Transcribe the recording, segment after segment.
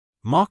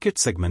Market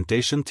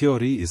segmentation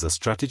theory is a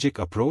strategic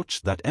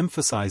approach that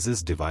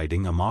emphasizes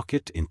dividing a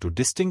market into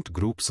distinct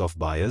groups of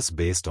buyers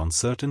based on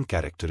certain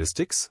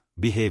characteristics,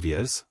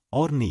 behaviors,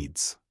 or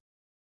needs.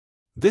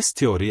 This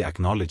theory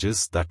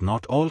acknowledges that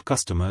not all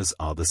customers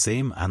are the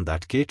same and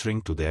that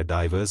catering to their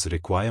diverse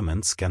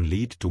requirements can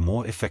lead to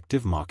more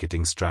effective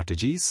marketing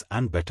strategies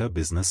and better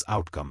business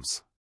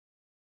outcomes.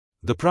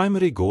 The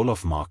primary goal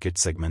of market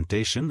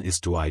segmentation is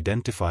to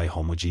identify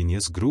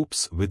homogeneous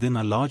groups within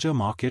a larger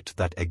market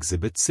that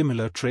exhibit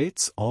similar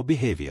traits or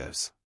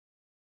behaviors.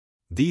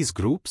 These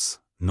groups,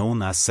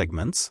 known as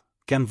segments,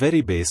 can vary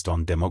based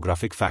on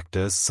demographic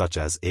factors such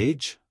as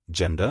age,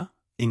 gender,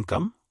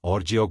 income,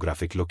 or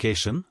geographic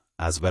location,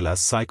 as well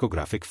as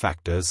psychographic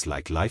factors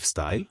like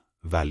lifestyle,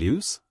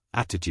 values,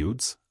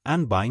 attitudes,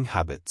 and buying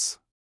habits.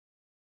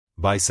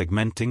 By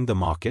segmenting the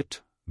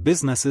market,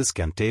 businesses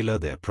can tailor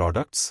their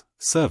products,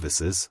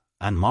 services,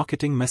 and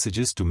marketing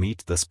messages to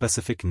meet the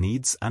specific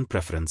needs and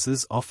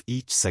preferences of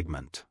each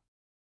segment.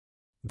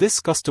 This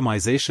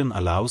customization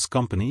allows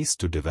companies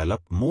to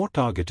develop more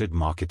targeted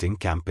marketing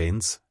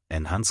campaigns,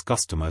 enhance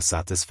customer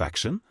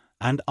satisfaction,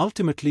 and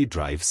ultimately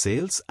drive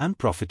sales and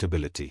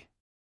profitability.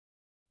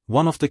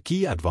 One of the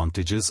key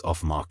advantages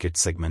of market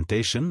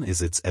segmentation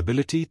is its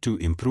ability to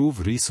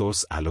improve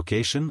resource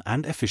allocation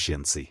and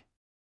efficiency.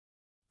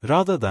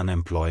 Rather than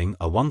employing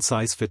a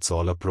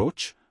one-size-fits-all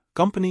approach,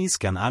 companies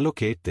can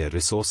allocate their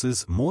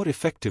resources more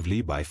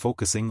effectively by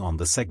focusing on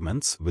the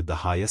segments with the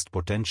highest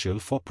potential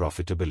for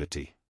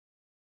profitability.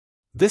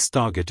 This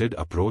targeted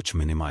approach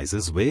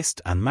minimizes waste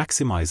and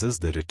maximizes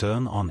the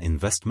return on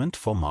investment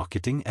for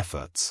marketing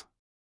efforts.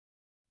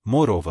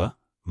 Moreover,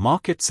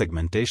 market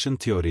segmentation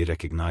theory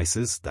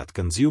recognizes that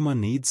consumer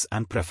needs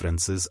and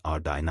preferences are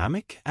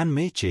dynamic and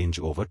may change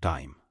over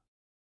time.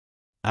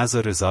 As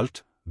a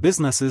result,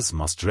 businesses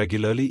must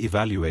regularly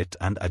evaluate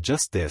and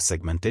adjust their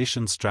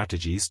segmentation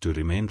strategies to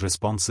remain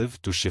responsive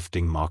to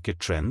shifting market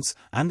trends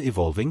and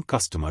evolving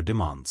customer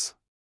demands.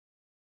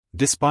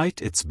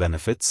 Despite its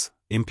benefits,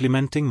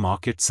 implementing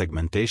market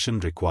segmentation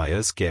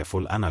requires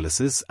careful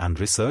analysis and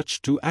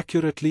research to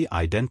accurately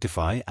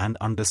identify and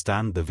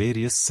understand the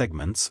various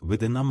segments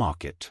within a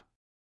market.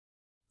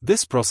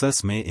 This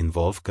process may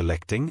involve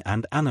collecting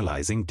and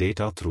analyzing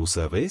data through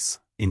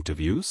surveys,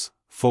 interviews,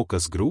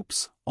 focus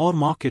groups, or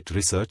market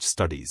research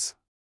studies.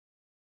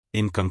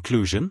 In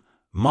conclusion,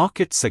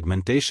 market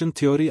segmentation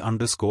theory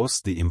underscores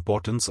the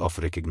importance of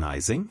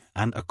recognizing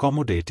and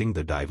accommodating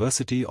the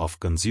diversity of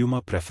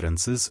consumer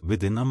preferences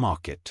within a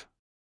market.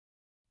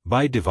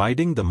 By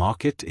dividing the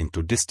market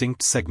into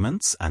distinct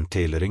segments and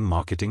tailoring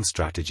marketing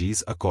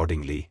strategies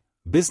accordingly,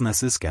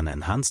 businesses can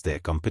enhance their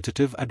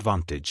competitive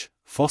advantage,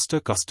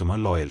 foster customer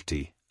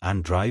loyalty,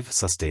 and drive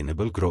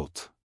sustainable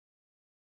growth.